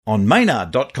on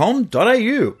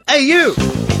maynard.com.au.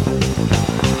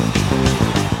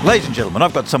 Ladies and gentlemen,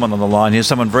 I've got someone on the line here,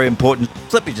 someone very important.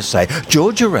 Let me just say,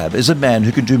 George Arab is a man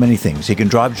who can do many things. He can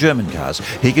drive German cars.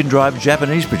 He can drive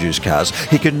Japanese-produced cars.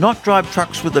 He cannot drive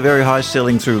trucks with a very high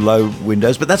ceiling through low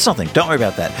windows, but that's nothing. Don't worry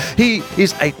about that. He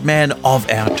is a man of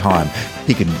our time.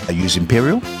 He can use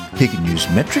Imperial. He can use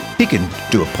Metric. He can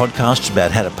do a podcast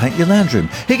about how to paint your lounge room.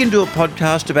 He can do a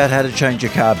podcast about how to change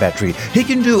your car battery. He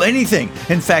can do anything.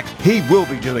 In fact, he will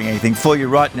be doing anything for you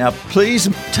right now. Please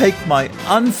take my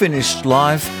unfinished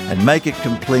life and make it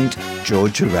complete,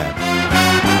 George Arab.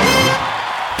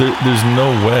 There's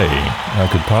no way I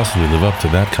could possibly live up to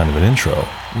that kind of an intro.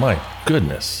 My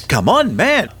goodness. Come on,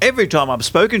 man. Every time I've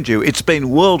spoken to you, it's been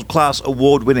world-class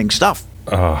award-winning stuff.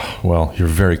 Well, you're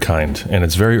very kind, and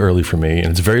it's very early for me,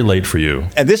 and it's very late for you.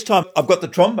 And this time, I've got the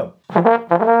trombone.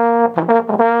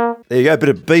 There you go, a bit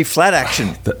of B-flat action.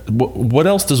 What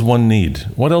else does one need?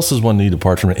 What else does one need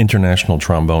apart from an international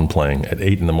trombone playing at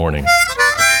 8 in the morning?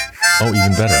 Oh,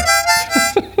 even better.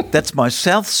 That's my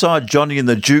Southside Johnny and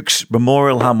the Dukes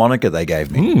memorial harmonica they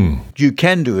gave me. You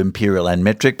can do Imperial and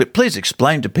Metric, but please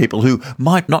explain to people who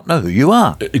might not know who you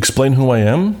are. Explain who I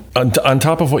am? On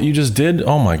top of what you just did?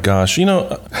 Oh my gosh,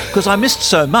 Because I missed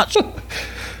so much.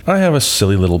 I have a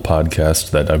silly little podcast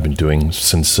that I've been doing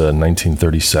since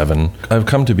 1937. I've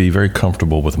come to be very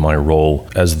comfortable with my role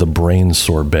as the brain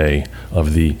sorbet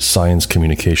of the science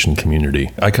communication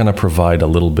community. I kind of provide a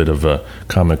little bit of a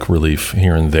comic relief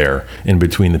here and there in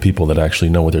between the people that actually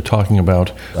know what they're talking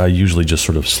about. I usually just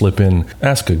sort of slip in,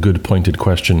 ask a good pointed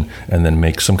question, and then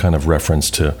make some kind of reference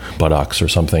to buttocks or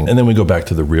something. And then we go back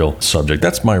to the real subject.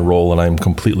 That's my role, and I'm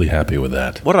completely happy with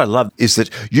that. What I love is that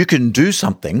you can do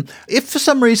something. If for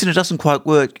some reason it doesn't quite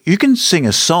work, you can sing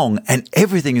a song and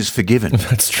everything is forgiven.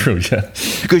 That's true, yeah.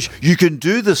 Because you can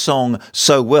do the song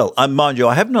so well. Mind you,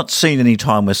 I have not seen any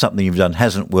time where something you've done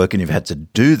hasn't worked and you've had to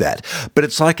do that. But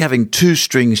it's like having two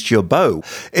strings to your bow.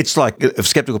 It's like if a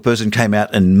skeptical person came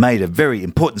out and made a very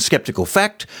important skeptical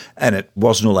fact and it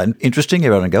wasn't all that interesting,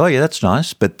 everyone would go, oh yeah, that's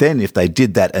nice. But then if they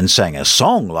did that and sang a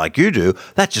song like you do,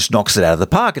 that just knocks it out of the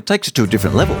park. It takes it to a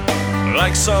different level.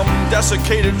 Like some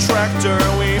desiccated tractor,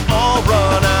 we all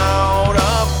run out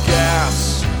of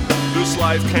gas. This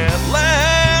life can't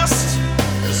last,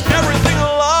 'cause everything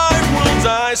alive will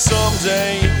die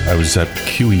someday. I was at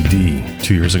QED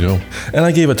 2 years ago, and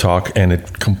I gave a talk, and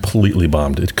it completely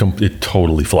bombed. It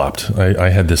totally flopped.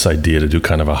 I had this idea to do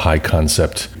kind of a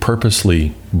high-concept,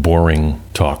 purposely boring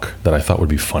talk that I thought would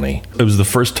be funny. It was the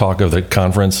first talk of the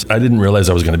conference. I didn't realize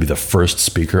I was going to be the first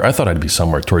speaker. I thought I'd be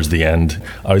somewhere towards the end.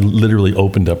 I literally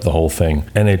opened up the whole thing,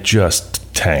 and it just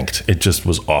tanked. It just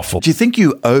was awful. Do you think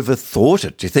you overthought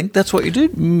it? Do you think that's what you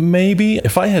did? Maybe.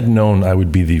 If I had known I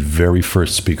would be the very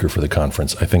first speaker for the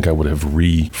conference, I think I would have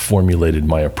reformulated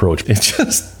my approach. It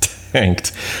just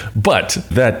tanked. But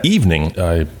that evening,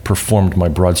 I performed my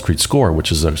Broad Street Score,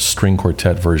 which is a string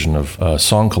quartet version of a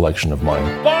song collection of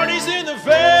mine. Parties in the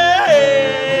vent.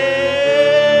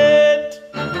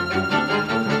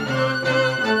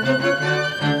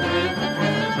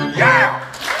 Yeah!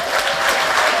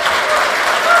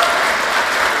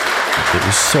 It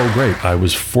was so great. I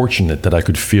was fortunate that I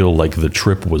could feel like the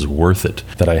trip was worth it,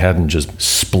 that I hadn't just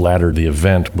splattered the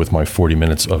event with my 40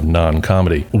 minutes of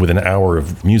non-comedy with an hour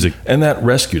of music, and that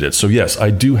rescued it. So yes, I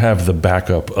do have the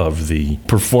backup of the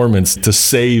performance to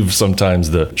save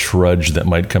sometimes the trudge that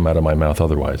might come out of my mouth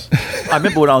otherwise. I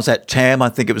remember when I was at TAM, I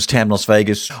think it was TAM Las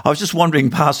Vegas, I was just wandering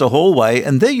past a hallway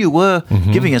and there you were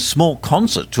giving a small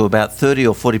concert to about 30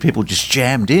 or 40 people just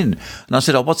jammed in. And I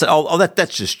said, oh, what's that? Oh,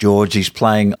 that's just George. He's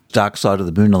playing Dark Side of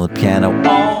the Moon on the piano.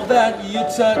 All that you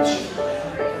touch,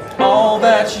 all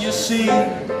that you see,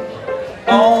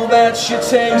 all that you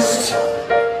taste,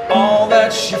 all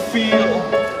that you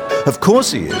feel. Of course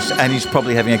he is, and he's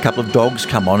probably having a couple of dogs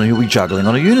come on and he'll be juggling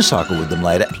on a unicycle with them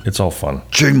later. It's all fun.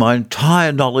 During my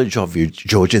entire knowledge of you,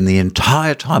 George, and the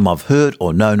entire time I've heard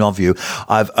or known of you,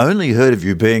 I've only heard of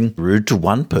you being rude to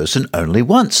one person only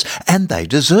once, and they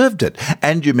deserved it.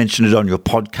 And you mentioned it on your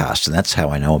podcast, and that's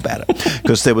how I know about it.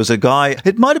 Because there was a guy,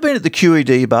 it might have been at the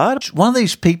QED bar, one of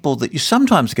these people that you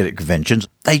sometimes get at conventions,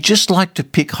 they just like to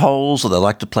pick holes or they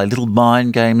like to play little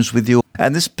mind games with you.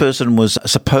 And this person was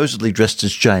supposedly dressed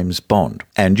as James Bond.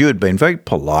 And you had been very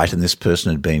polite and this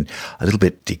person had been a little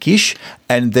bit dickish.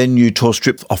 And then you tore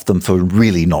strips off them for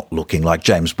really not looking like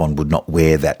James Bond would not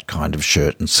wear that kind of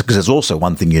shirt. And because there's also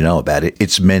one thing you know about it,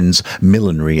 it's men's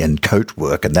millinery and coat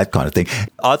work and that kind of thing.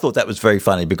 I thought that was very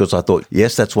funny because I thought,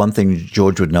 yes, that's one thing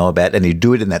George would know about. And he'd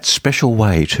do it in that special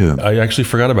way too. I actually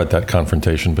forgot about that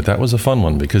confrontation, but that was a fun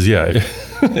one because, yeah,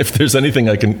 if there's anything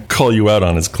I can call you out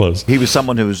on, it's close. He was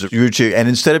someone who was rude to you you. And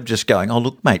instead of just going, oh,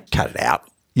 look, mate, cut it out,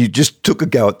 you just took a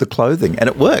go at the clothing and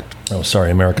it worked. Oh,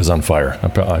 sorry, America's on fire.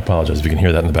 I apologize if you can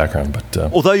hear that in the background.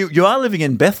 But although you are living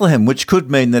in Bethlehem, which could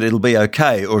mean that it'll be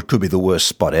okay, or it could be the worst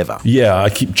spot ever. Yeah, I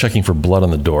keep checking for blood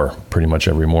on the door pretty much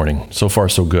every morning. So far,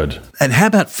 so good. And how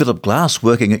about Philip Glass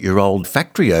working at your old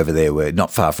factory over there, where not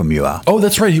far from you are? Oh,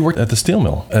 that's right. He worked at the steel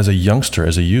mill as a youngster,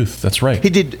 as a youth. That's right. He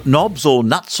did knobs or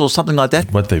nuts or something like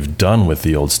that. What they've done with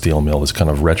the old steel mill is kind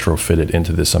of retrofitted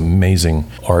into this amazing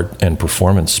art and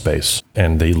performance space.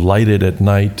 And they light it at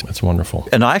night. It's wonderful.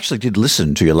 And I actually did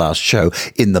listen to your last show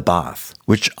in the bath,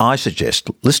 which I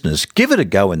suggest listeners give it a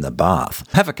go in the bath.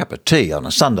 Have a cup of tea on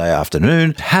a Sunday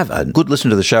afternoon, have a good listen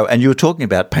to the show, and you were talking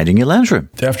about painting your lounge room.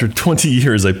 After 20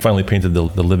 years, I finally painted the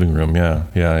living room.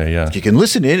 Yeah. You can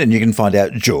listen in and you can find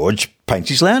out George paints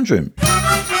his lounge room.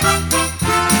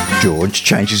 George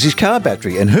changes his car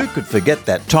battery, and who could forget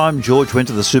that time George went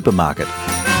to the supermarket?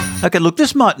 Okay, look,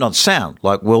 this might not sound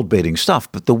like world-beating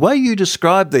stuff, but the way you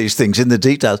describe these things in the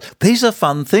details, these are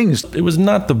fun things. It was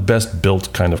not the best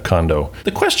built kind of condo.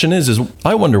 The question is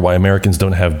I wonder why Americans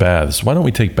don't have baths. Why don't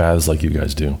we take baths like you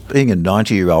guys do? Being a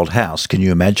 90-year-old house, can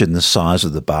you imagine the size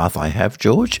of the bath I have,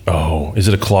 George? Oh, is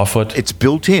it a clawfoot? It's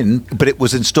built in, but it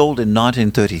was installed in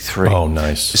 1933. Oh,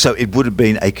 nice. So it would have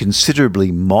been a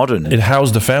considerably modern... It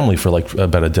housed a family for like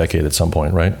about a decade at some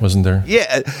point, right? Wasn't there?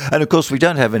 Yeah, and of course we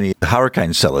don't have any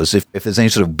hurricane cellars. If there's any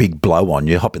sort of big blow on,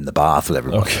 you hop in the bath with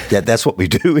everybody. Okay. Yeah, that's what we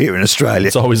do here in Australia.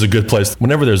 It's always a good place.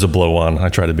 Whenever there's a blow on, I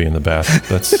try to be in the bath.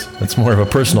 That's more of a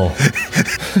personal...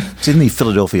 It's in the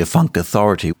Philadelphia Funk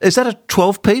Authority. Is that a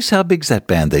 12-piece? How big's that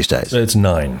band these days? It's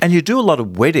 9. And you do a lot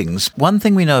of weddings. One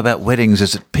thing we know about weddings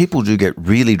is that people do get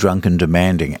really drunk and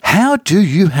demanding. How do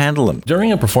you handle them?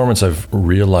 During a performance, I've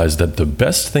realized that the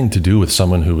best thing to do with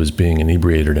someone who is being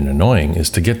inebriated and annoying is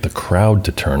to get the crowd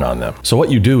to turn on them. So what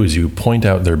you do is you point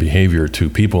out their behavior to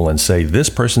people and say, this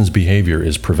person's behavior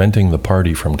is preventing the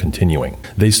party from continuing.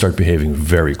 They start behaving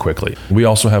very quickly. We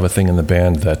also have a thing in the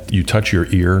band that you touch your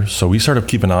ear. So we sort of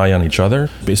keep an eye on each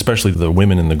other, especially the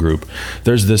women in the group.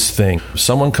 There's this thing.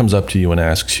 Someone comes up to you and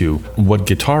asks you, what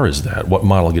guitar is that? What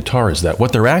model guitar is that?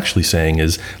 What they're actually saying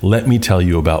is, let me tell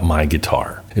you about my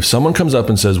guitar. If someone comes up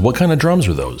and says, what kind of drums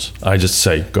are those? I just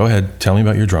say, go ahead, tell me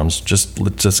about your drums.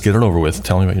 Let's just get it over with.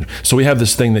 Tell me about your... So we have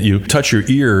this thing that you touch your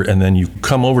ear and then you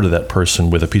come over to that person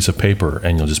with a piece of paper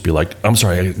and you'll just be like, I'm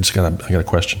sorry, I got a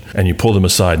question. And you pull them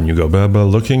aside and you go, Baba,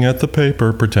 looking at the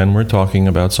paper, pretend we're talking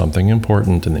about something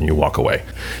important, and then you walk away.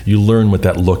 You learn what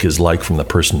that look is like from the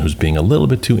person who's being a little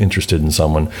bit too interested in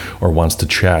someone or wants to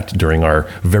chat during our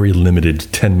very limited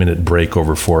 10-minute break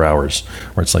over 4 hours,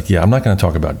 where it's like, yeah, I'm not going to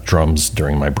talk about drums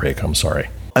during my break, I'm sorry.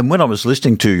 And when I was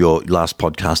listening to your last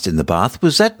podcast in the bath,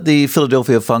 was that the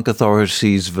Philadelphia Funk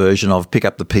Authority's version of Pick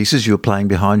Up the Pieces you were playing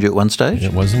behind you at one stage?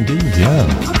 It was indeed,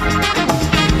 yeah.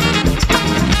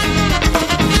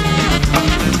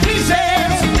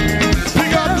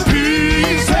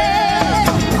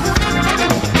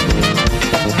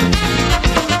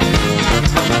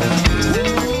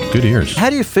 Good ears. How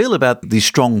do you feel about the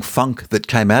strong funk that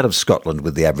came out of Scotland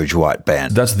with the Average White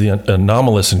Band? That's the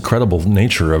anomalous, incredible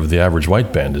nature of the Average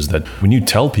White Band, is that when you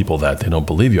tell people that, they don't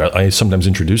believe you. I sometimes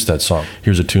introduce that song.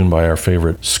 Here's a tune by our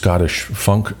favorite Scottish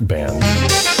funk band.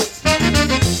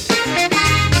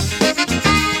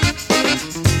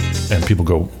 And people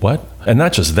go, what? And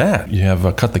not just that, you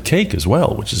have Cut the Cake as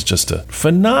well, which is just a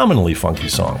phenomenally funky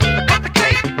song. Cut the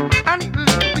cake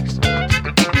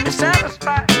and keep you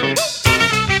satisfied.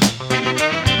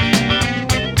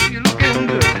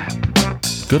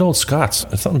 Good old Scots.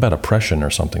 It's something about oppression or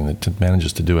something that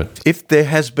manages to do it. If there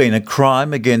has been a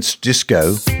crime against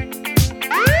disco,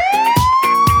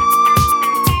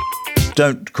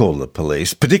 don't call the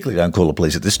police. Particularly don't call the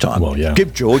police at this time. Well, yeah.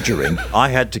 Give George a ring. I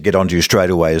had to get onto you straight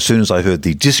away as soon as I heard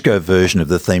the disco version of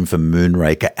the theme for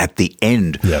Moonraker at the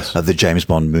end of the James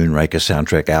Bond Moonraker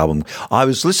soundtrack album. I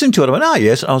was listening to it. I went, oh,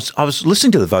 yes. I was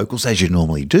listening to the vocals as you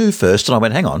normally do first. And I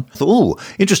went, hang on. I thought, oh,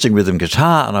 interesting rhythm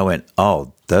guitar. And I went,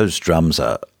 oh, those drums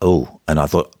are, and I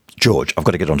thought, George, I've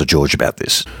got to get on to George about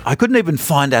this. I couldn't even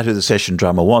find out who the session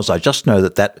drummer was. I just know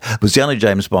that was the only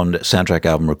James Bond soundtrack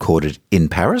album recorded in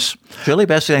Paris. Shirley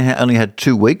Bassey only had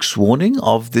 2 weeks warning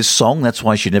of this song. That's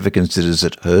why she never considers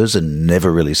it hers and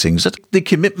never really sings it. The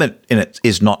commitment in it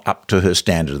is not up to her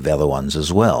standard of the other ones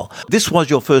as well. This was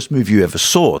your first movie you ever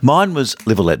saw. Mine was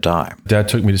Live or Let Die. Dad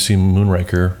took me to see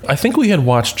Moonraker. I think we had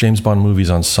watched James Bond movies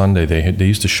on Sunday. They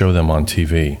used to show them on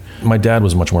TV. My dad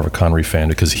was much more of a Connery fan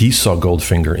because he saw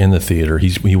Goldfinger in the theater.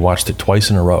 He watched it twice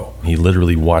in a row. He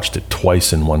literally watched it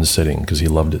twice in one sitting because he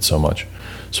loved it so much.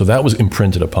 So that was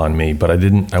imprinted upon me, but I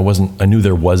knew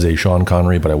there was a Sean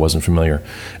Connery, but I wasn't familiar.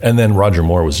 And then Roger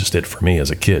Moore was just it for me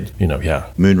as a kid,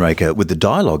 yeah. Moonraker with the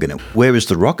dialogue in it. Where is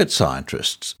the rocket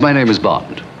scientist? My name is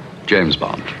Bond, James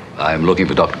Bond. I'm looking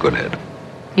for Dr. Goodhead.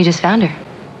 You just found her.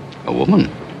 A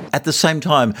woman. At the same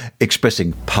time,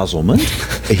 expressing puzzlement,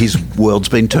 his world's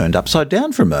been turned upside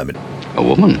down for a moment. A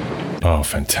woman. Oh,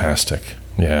 fantastic.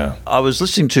 Yeah. I was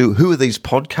listening to Who Are These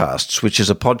Podcasts, which is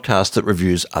a podcast that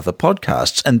reviews other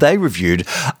podcasts, and they reviewed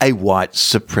a white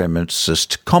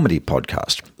supremacist comedy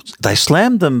podcast. They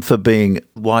slammed them for being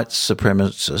white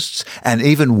supremacists and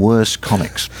even worse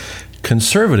comics.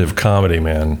 Conservative comedy,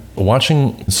 man.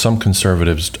 Watching some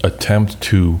conservatives attempt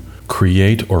to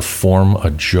create or form a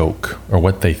joke, or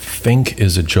what they think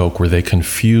is a joke, where they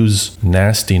confuse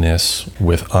nastiness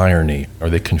with irony, or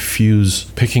they confuse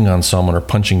picking on someone or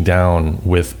punching down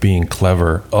with being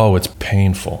clever. Oh, it's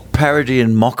painful. Parody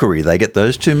and mockery, they get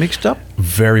those two mixed up?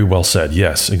 Very well said.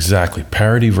 Yes, exactly.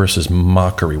 Parody versus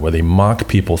mockery, where they mock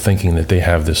people thinking that they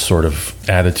have this sort of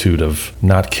attitude of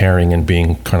not caring and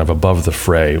being kind of above the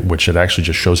fray, which it actually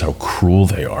just shows how cruel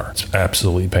they are. It's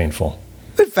absolutely painful.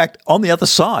 In fact, on the other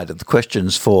side of the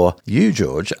questions for you,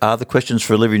 George, are the questions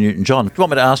for Olivia Newton-John. Do you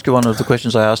want me to ask you one of the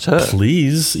questions I asked her?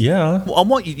 Please, yeah. On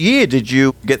what year did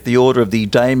you get the Order of the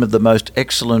Dame of the Most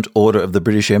Excellent Order of the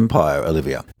British Empire,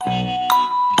 Olivia?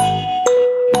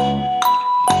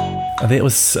 I think it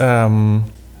was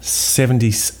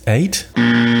 78.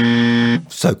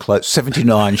 So close.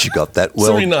 79 she got that. Well,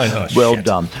 79, oh, well shit.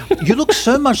 done. You look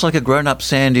so much like a grown-up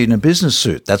Sandy in a business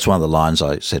suit. That's one of the lines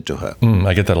I said to her.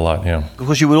 I get that a lot, yeah. Of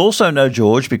course, you would also know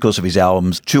George because of his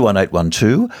albums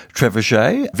 21812,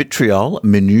 Trebuchet, Vitriol,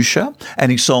 Minutia,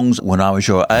 and his songs When I Was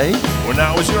Your Age. When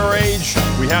I was your age,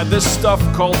 we had this stuff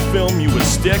called film. You would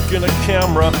stick in a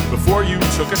camera before you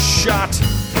took a shot.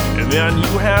 And then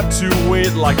you had to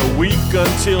wait like a week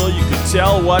until you could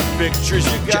tell what pictures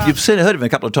you got. You've heard of him a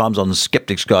couple of times on The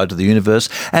Skeptic's Guide to the Universe,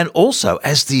 and also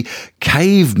as the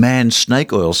caveman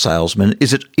snake oil salesman.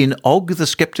 Is it in Og the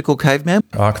Skeptical Caveman?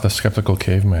 Og the Skeptical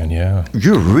Caveman, yeah.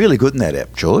 You're really good in that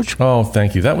app, George. Oh,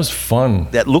 thank you. That was fun.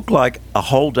 That looked like a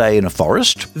whole day in a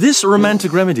forest. This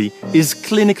romantic remedy is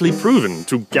clinically proven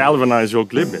to galvanize your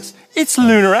glibness. It's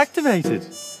lunar activated.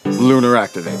 Lunar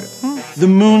activated. The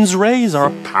moon's rays are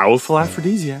a powerful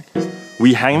aphrodisiac.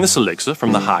 We hang this elixir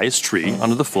from the highest tree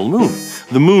under the full moon.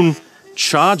 The moon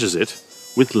charges it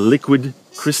with liquid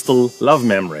crystal love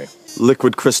memory.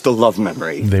 Liquid crystal love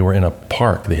memory. They were in a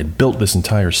park. They had built this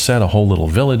entire set, a whole little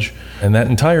village. And that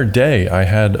entire day, I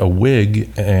had a wig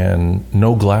and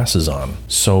no glasses on.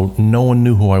 So no one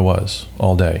knew who I was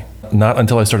all day. Not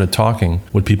until I started talking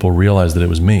would people realize that it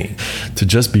was me. To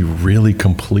just be really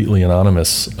completely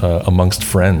anonymous amongst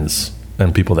friends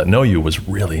and people that know you was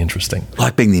really interesting.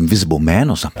 Like being the Invisible Man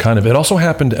or something. Kind of. It also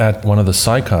happened at one of the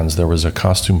SciCons. There was a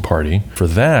costume party. For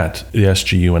that, the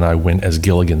SGU and I went as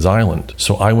Gilligan's Island.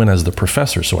 So I went as the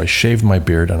professor. So I shaved my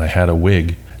beard and I had a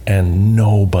wig. And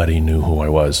nobody knew who I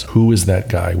was. Who is that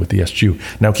guy with the SGU?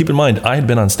 Now, keep in mind, I had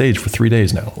been on stage for 3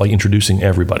 days now, like introducing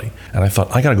everybody. And I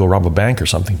thought, I got to go rob a bank or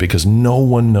something because no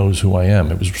one knows who I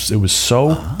am. It was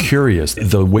so curious.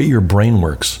 The way your brain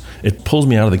works, it pulls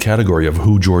me out of the category of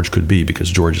who George could be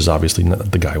because George is obviously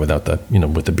not the guy without the,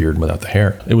 with the beard and without the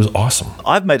hair. It was awesome.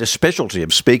 I've made a specialty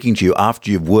of speaking to you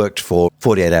after you've worked for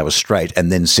 48 hours straight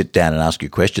and then sit down and ask you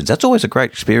questions. That's always a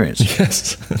great experience.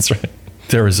 Yes, that's right.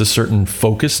 There is a certain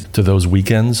focus to those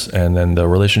weekends, and then the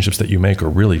relationships that you make are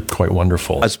really quite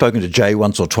wonderful. I've spoken to Jay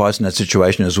once or twice in that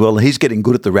situation as well, and he's getting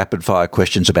good at the rapid-fire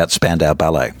questions about Spandau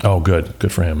Ballet. Oh, good.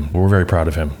 Good for him. We're very proud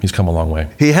of him. He's come a long way.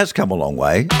 He has come a long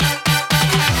way.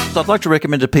 I'd like to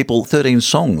recommend to people 13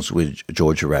 Songs with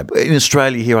George Arab. In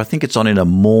Australia here, I think it's on in a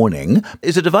morning.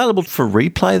 Is it available for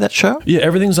replay, that show? Yeah,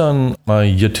 everything's on my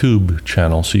YouTube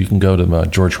channel, so you can go to my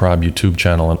George Arab YouTube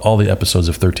channel, and all the episodes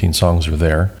of 13 Songs are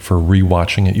there for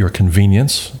rewatching at your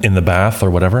convenience, in the bath or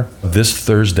whatever. This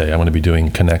Thursday, I'm going to be doing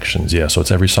connections. Yeah, so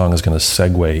it's every song is going to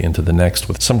segue into the next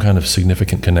with some kind of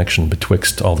significant connection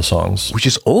betwixt all the songs. Which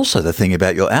is also the thing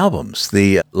about your albums.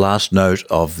 The last note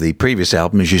of the previous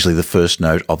album is usually the first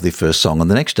note of the first song on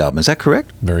the next album. Is that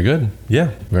correct? Very good.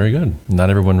 Yeah, very good. Not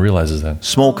everyone realizes that.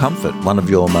 Small Comfort, one of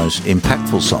your most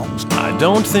impactful songs. I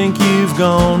don't think you've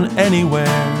gone anywhere,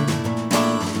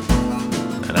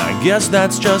 and I guess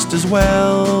that's just as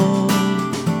well,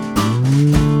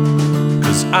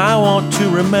 'cause I want to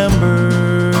remember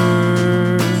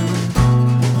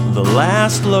the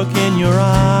last look in your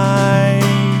eye.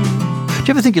 Do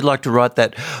you ever think you'd like to write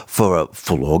that for a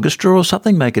full orchestra or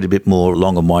something, make it a bit more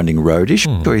long and winding roadish?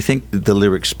 Or you think the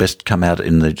lyrics best come out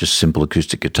in the just simple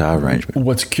acoustic guitar arrangement?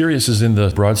 What's curious is in the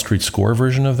Broad Street score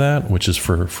version of that, which is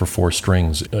for 4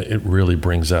 strings, it really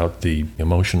brings out the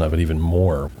emotion of it even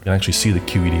more. You can actually see the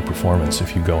QED performance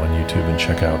if you go on YouTube and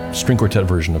check out string quartet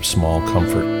version of Small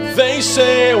Comfort. They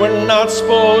say we're not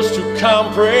supposed to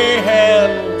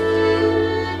comprehend,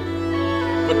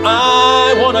 but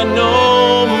I want to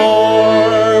know more.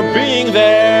 Being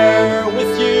there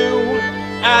with you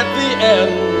at the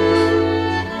end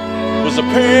was a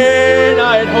pain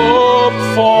I'd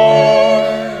hoped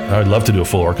for. I'd love to do a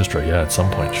full orchestra, yeah, at some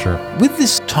point, sure. With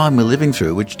this time we're living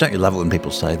through, which don't you love it when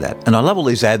people say that? And I love all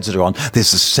these ads that are on.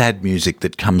 There's the sad music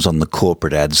that comes on the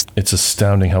corporate ads. It's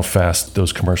astounding how fast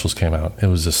those commercials came out. It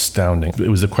was astounding. It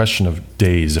was a question of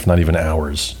days, if not even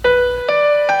hours.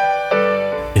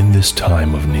 In this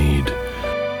time of need,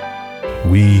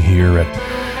 we here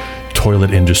at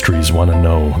Toilet Industries want to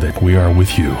know that we are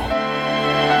with you.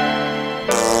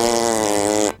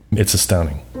 It's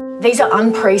astounding. These are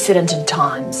unprecedented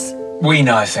times. We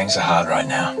know things are hard right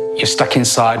now. You're stuck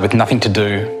inside with nothing to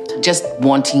do. Just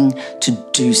wanting to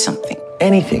do something.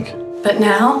 Anything. But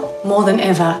now, more than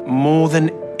ever, More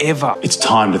than ever. It's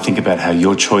time to think about how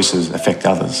your choices affect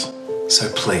others.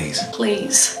 So please,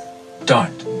 please,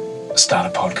 don't start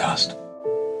a podcast.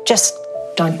 just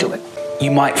don't do it.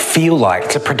 You might feel like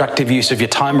it's a productive use of your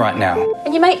time right now.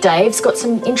 And your mate Dave's got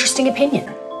some interesting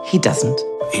opinion. He doesn't.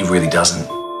 He really doesn't.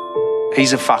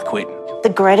 He's a fuckwit. The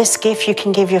greatest gift you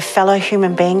can give your fellow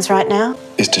human beings right now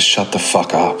Is to shut the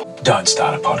fuck up. Don't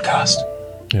start a podcast.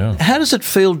 Yeah. How does it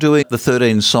feel doing the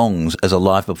 13 songs as a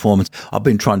live performance? I've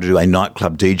been trying to do a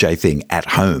nightclub DJ thing at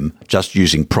home, just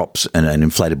using props and an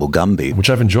inflatable Gumby. Which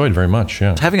I've enjoyed very much,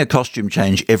 yeah. Having a costume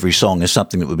change every song is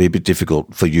something that would be a bit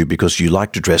difficult for you because you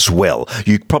like to dress well.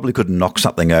 You probably couldn't knock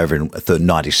something over in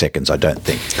 90 seconds, I don't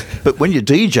think. But when you're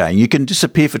DJing, you can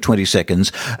disappear for 20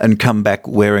 seconds and come back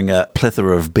wearing a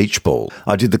plethora of beach ball.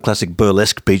 I did the classic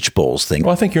burlesque beach balls thing.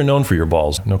 Well, I think you're known for your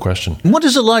balls, no question. What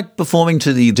is it like performing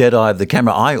to the dead eye of the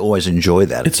camera? I always enjoy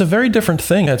that. It's a very different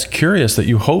thing. It's curious that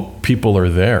you hope people are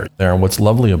there. And what's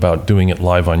lovely about doing it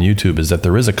live on YouTube is that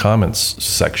there is a comments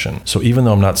section. So even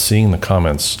though I'm not seeing the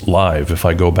comments live, if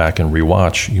I go back and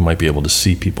rewatch, you might be able to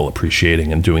see people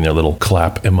appreciating and doing their little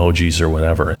clap emojis or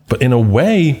whatever. But in a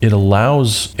way, it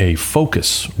allows a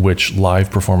focus, which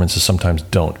live performances sometimes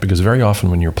don't. Because very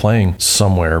often when you're playing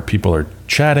somewhere, people are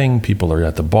chatting, people are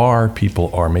at the bar,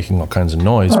 people are making all kinds of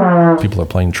noise, people are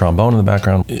playing trombone in the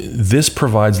background. This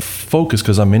provides focus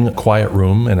because I'm in a quiet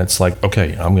room and it's like,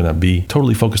 okay, I'm going to be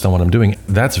totally focused on what I'm doing.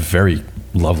 That's very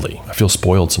lovely. I feel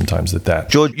spoiled sometimes at that.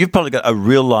 George, you've probably got a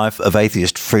real life of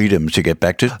atheist freedom to get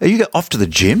back to. Are you off to the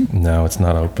gym? No, it's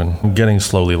not open. I'm getting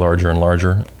slowly larger and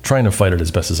larger, trying to fight it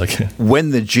as best as I can.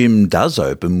 When the gym does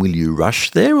open, will you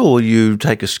rush there or will you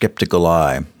take a skeptical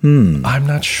eye? I'm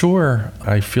not sure.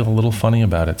 I feel a little funny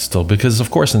about it still because,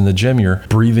 of course, in the gym, you're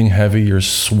breathing heavy, you're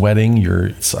sweating,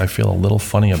 I feel a little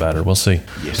funny about it. We'll see.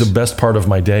 Yes. The best part of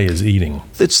my day is eating.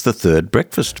 It's the third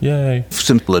breakfast. Yay.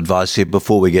 Simple advice here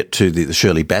before we get to the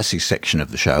Shirley Bassey section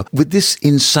of the show. With this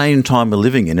insane time we're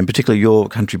living in particularly your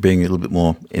country being a little bit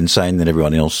more insane than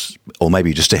everyone else, or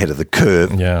maybe just ahead of the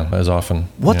curve. Yeah, as often.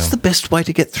 What's the best way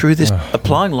to get through this?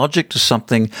 Applying logic to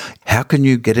something, how can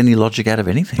you get any logic out of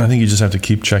anything? I think you just have to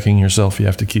keep checking yourself. You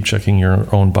have to keep checking your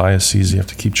own biases. You have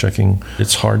to keep checking.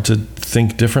 It's hard to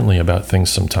think differently about things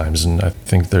sometimes. And I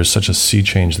think there's such a sea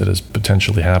change that is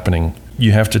potentially happening.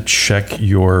 You have to check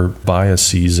your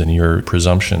biases and your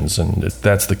presumptions. And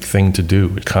that's the thing to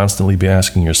do. Constantly be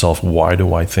asking yourself, why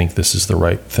do I think this is the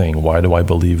right thing? Why do I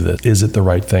believe this? Is it the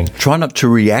right thing? Try not to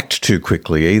react too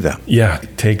quickly either. Yeah,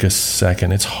 take a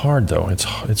second. It's hard, though.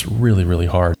 It's really, really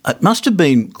hard. It must have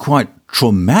been quite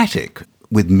traumatic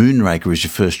with Moonraker as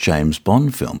your first James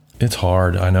Bond film. It's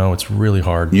hard. I know. It's really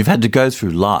hard. You've had to go through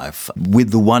life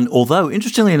with the one, although,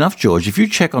 interestingly enough, George, if you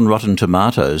check on Rotten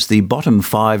Tomatoes, the bottom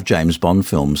 5 James Bond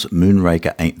films,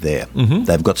 Moonraker ain't there. Mm-hmm.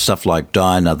 They've got stuff like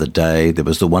Die Another Day. There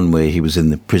was the one where he was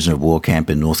in the prisoner of war camp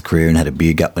in North Korea and had a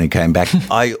beer gut when he came back.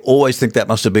 I always think that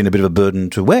must have been a bit of a burden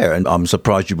to wear, and I'm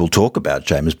surprised you will talk about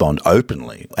James Bond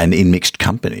openly and in mixed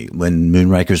company when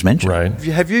Moonraker is mentioned. Right.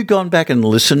 Have you gone back and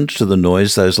listened to the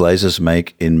noise those lasers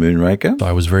make in Moonraker?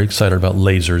 I was very excited about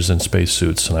lasers and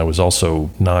spacesuits, and I was also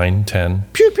 9, 10.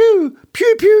 Pew, pew,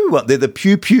 pew, pew. Well, they're the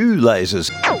pew, pew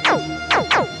lasers.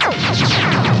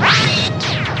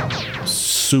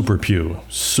 Super pew.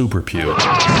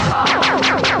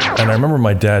 And I remember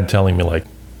my dad telling me, like,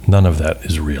 none of that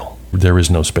is real. There is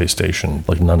no space station.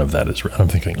 Like, none of that is real. I'm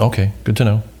thinking, okay, good to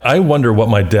know. I wonder what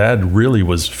my dad really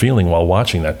was feeling while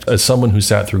watching that. As someone who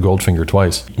sat through Goldfinger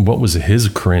twice, what was his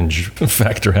cringe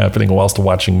factor happening whilst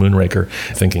watching Moonraker,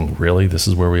 thinking, really, this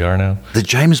is where we are now? The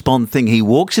James Bond thing, he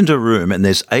walks into a room and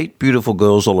there's 8 beautiful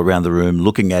girls all around the room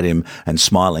looking at him and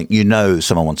smiling. You know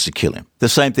someone wants to kill him. The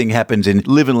same thing happens in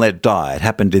Live and Let Die. It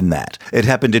happened in that. It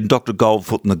happened in Dr.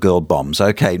 Goldfoot and the Girl Bombs.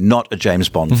 Okay, not a James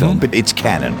Bond film, but it's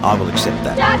canon. I will accept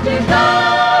that. Dr.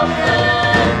 Goldfoot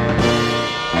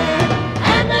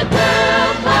and the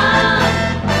Girl Bomb.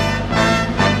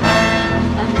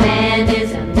 A man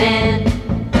is a man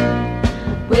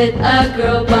with a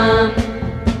girl bomb.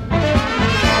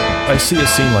 I see a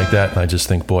scene like that and I just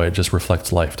think, boy, it just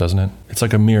reflects life, doesn't it? It's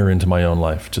like a mirror into my own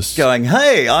life. Just going,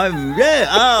 hey,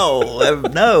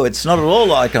 no, it's not at all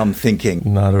like I'm thinking.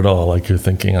 Not at all like you're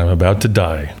thinking. I'm about to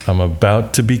die. I'm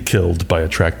about to be killed by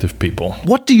attractive people.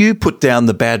 What do you put down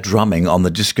the bad drumming on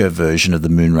the disco version of the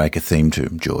Moonraker theme to,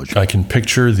 George? I can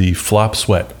picture the flop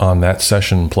sweat on that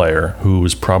session player who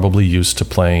was probably used to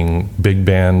playing big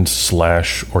band /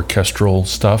 orchestral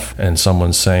stuff, and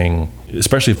someone saying,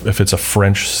 especially if it's a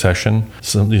French session,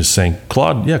 somebody's saying,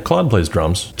 Claude plays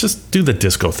drums. Just do the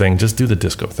disco thing. Just do the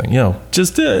disco thing. You know,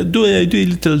 just do a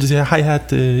little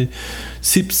hi-hat,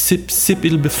 sip,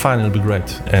 it'll be fine, it'll be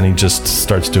great. And he just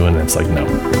starts doing it. It's like, no.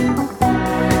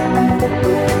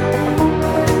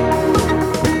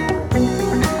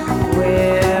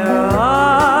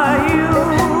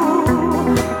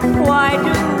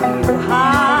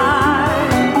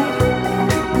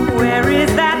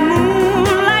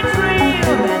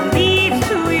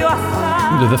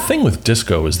 The thing with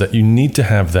disco is that you need to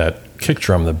have that kick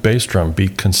drum, the bass drum, be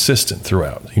consistent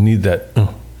throughout. You need that.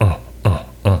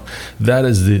 That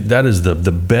is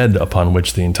the bed upon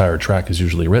which the entire track is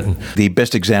usually written. The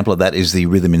best example of that is the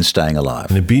rhythm in Staying Alive.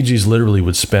 And the Bee Gees literally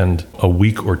would spend a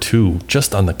week or 2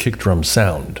 just on the kick drum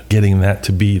sound, getting that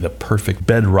to be the perfect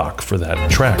bedrock for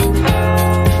that track.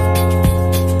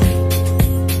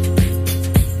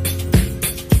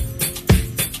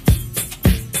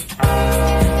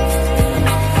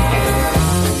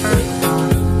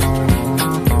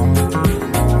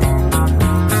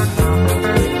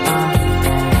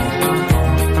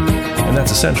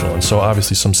 Essential. And so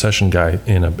obviously some session guy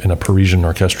in a Parisian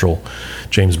orchestral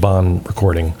James Bond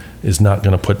recording is not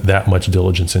going to put that much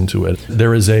diligence into it.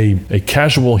 There is a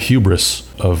casual hubris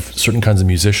of certain kinds of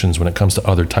musicians when it comes to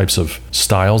other types of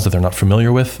styles that they're not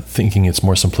familiar with, thinking it's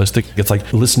more simplistic. It's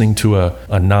like listening to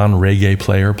a non-reggae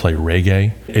player play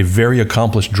reggae. A very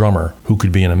accomplished drummer who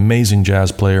could be an amazing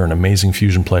jazz player, an amazing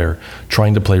fusion player,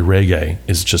 trying to play reggae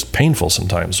is just painful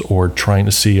sometimes. Or trying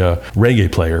to see a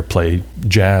reggae player play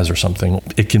jazz or something,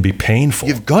 it can be painful.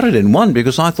 You've got it in one,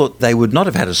 because I thought they would not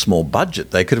have had a small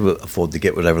budget. They could have afforded to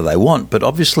get whatever they want. But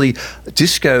obviously,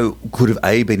 disco could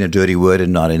have been a dirty word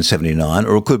in 1979,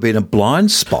 or it could have been a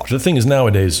blind spot. The thing is,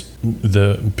 nowadays,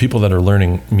 the people that are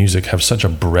learning music have such a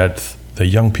breadth. The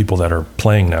young people that are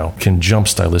playing now can jump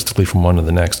stylistically from one to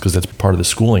the next because that's part of the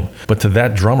schooling. But to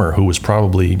that drummer who was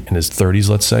probably in his 30s,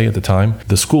 let's say, at the time,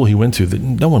 the school he went to,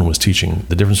 no one was teaching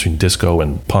the difference between disco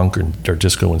and punk or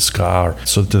disco and ska.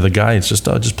 So to the guy, it's just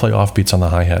play offbeats on the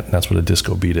hi-hat, and that's what a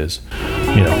disco beat is.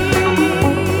 You know.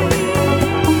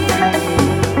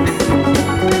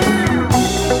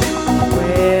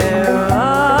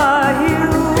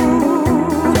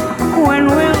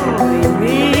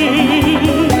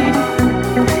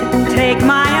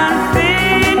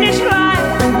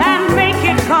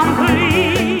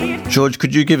 George,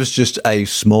 could you give us just a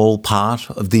small part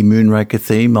of the Moonraker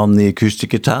theme on the acoustic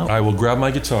guitar? I will grab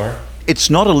my guitar. It's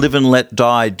not a Live and Let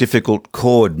Die difficult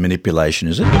chord manipulation,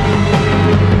 is it?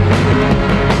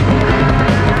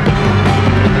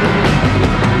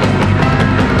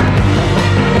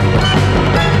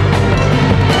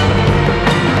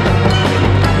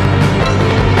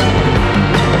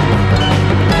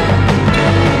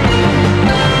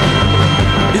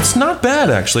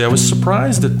 Actually, I was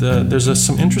surprised that there's a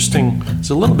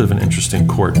little bit of an interesting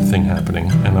chord thing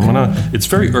happening, and it's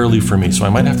very early for me, so I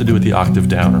might have to do it the octave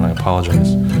down, and I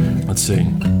apologize. Let's see.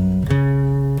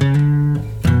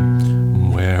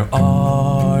 Where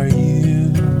are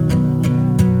you?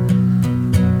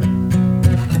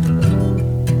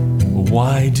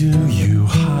 Why do you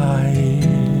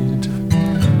hide?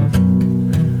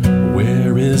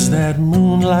 Where is that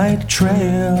moonlight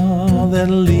trail that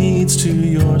leads to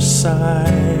your side?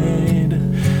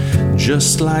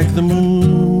 Just like the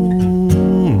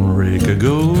moonraker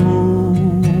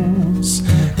goes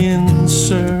in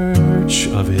search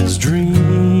of his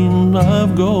dream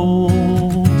of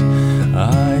gold.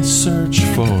 I search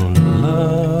for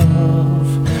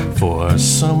love, for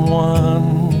someone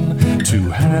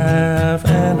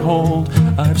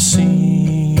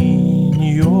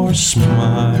your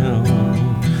smile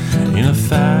in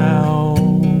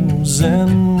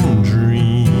 1,000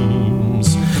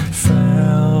 dreams,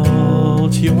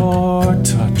 felt your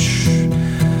touch,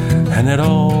 and it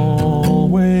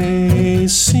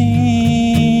always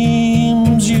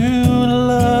seems you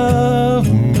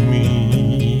love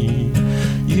me,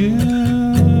 you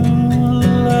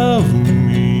love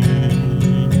me.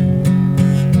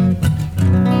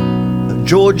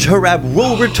 George Harab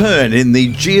will return in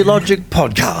the Geologic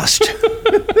podcast.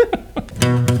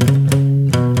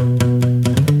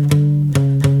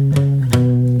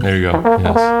 There you go.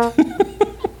 Yes.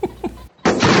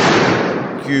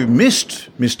 You missed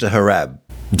Mr. Harab.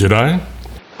 Did I?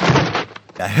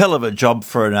 A hell of a job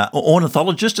for an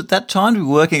ornithologist at that time to be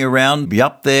working around, be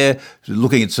up there,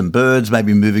 looking at some birds,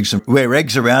 maybe moving some rare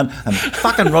eggs around, and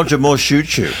fucking Roger Moore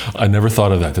shoots you. I never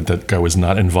thought of that guy was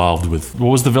not involved with, what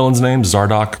was the villain's name?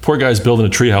 Zardock. Poor guy's building a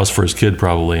treehouse for his kid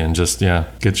probably and just,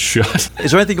 gets shot. Is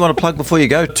there anything you want to plug before you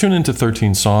go? Tune into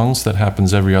 13 Songs. That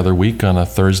happens every other week on a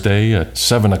Thursday at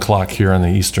 7 o'clock here on the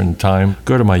Eastern Time.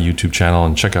 Go to my YouTube channel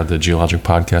and check out the Geologic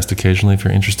Podcast occasionally if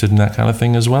you're interested in that kind of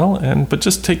thing as well. But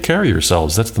just take care of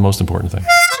yourselves. That's the most important thing.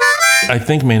 I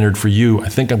think, Maynard, for you, I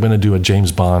think I'm going to do a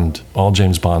James Bond, all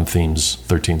James Bond themes,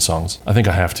 13 songs. I think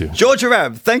I have to. George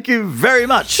Harab, thank you very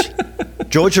much.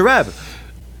 George Harab,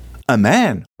 a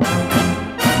man.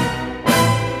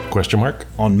 Question mark?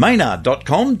 On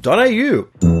maynard.com.au.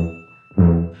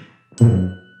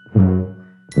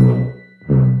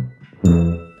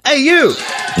 AU.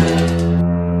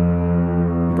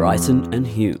 Bryson and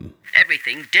Hume.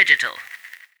 Everything digital.